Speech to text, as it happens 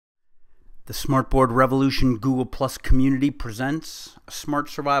The Smartboard Revolution Google Plus community presents a Smart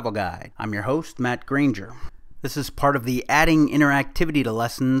Survival Guide. I'm your host, Matt Granger. This is part of the Adding Interactivity to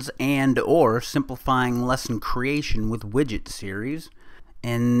Lessons and/or Simplifying Lesson Creation with Widget series.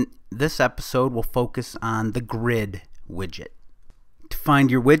 And this episode will focus on the Grid Widget. To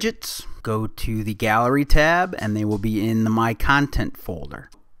find your widgets, go to the Gallery tab and they will be in the My Content folder.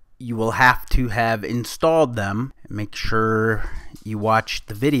 You will have to have installed them. Make sure you watch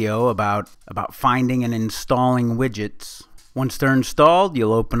the video about finding and installing widgets. Once they're installed,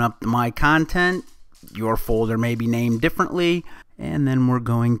 you'll open up the My Content. Your folder may be named differently, and then we're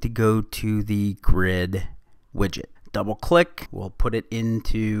going to go to the Grid Widget. Double click, we'll put it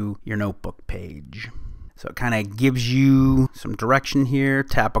into your notebook page. So it kind of gives you some direction here.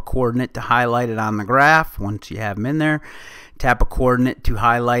 Tap a coordinate to highlight it on the graph once you have them in there. Tap a coordinate to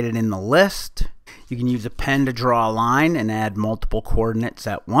highlight it in the list. You can use a pen to draw a line and add multiple coordinates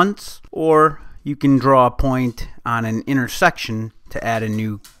at once, or you can draw a point on an intersection to add a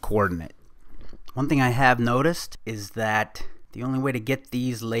new coordinate. One thing I have noticed is that the only way to get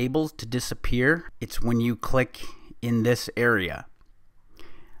these labels to disappear, it's when you click in this area.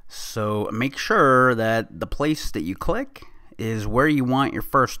 So make sure that the place that you click is where you want your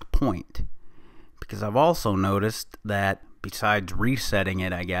first point, because I've also noticed that besides resetting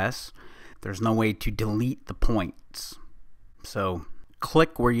it, I guess, there's no way to delete the points. So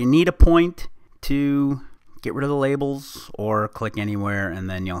click where you need a point to get rid of the labels, or click anywhere and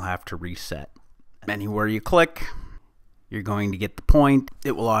then you'll have to reset. Anywhere you click, you're going to get the point.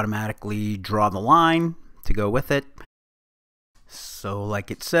 It will automatically draw the line to go with it. So like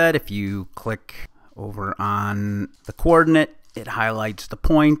it said, if you click over on the coordinate, it highlights the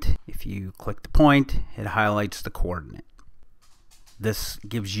point. If you click the point, it highlights the coordinate. This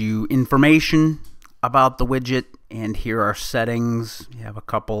gives you information about the widget, and here are settings. You have a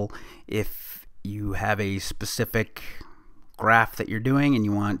couple. If you have a specific graph that you're doing and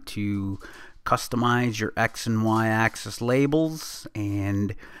you want to customize your X and Y axis labels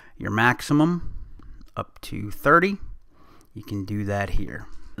and your maximum up to 30, you can do that here.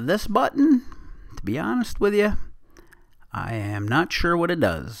 This button, to be honest with you, I am not sure what it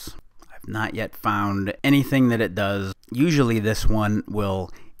does. I've not yet found anything that it does. Usually this one will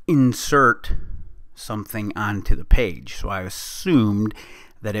insert something onto the page, so I assumed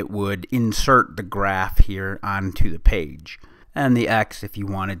that it would insert the graph here onto the page, and the X if you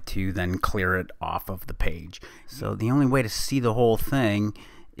wanted to then clear it off of the page. So the only way to see the whole thing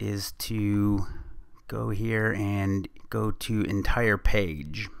is to go here and go to entire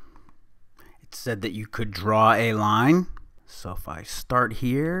page. It said that you could draw a line. So if I start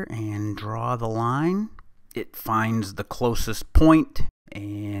here and draw the line, it finds the closest point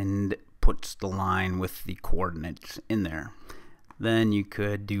and puts the line with the coordinates in there. Then you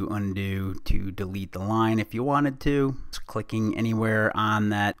could do undo to delete the line if you wanted to. Just clicking anywhere on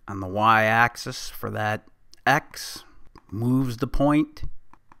the y-axis for that X moves the point.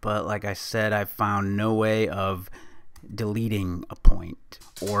 But like I said, I've found no way of deleting a point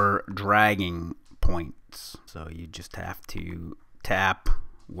or dragging points. So you just have to tap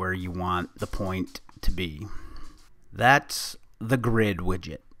where you want the point to be. That's the Grid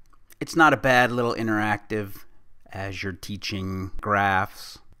Widget. It's not a bad little interactive as you're teaching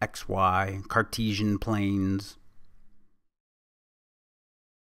graphs, XY, Cartesian planes,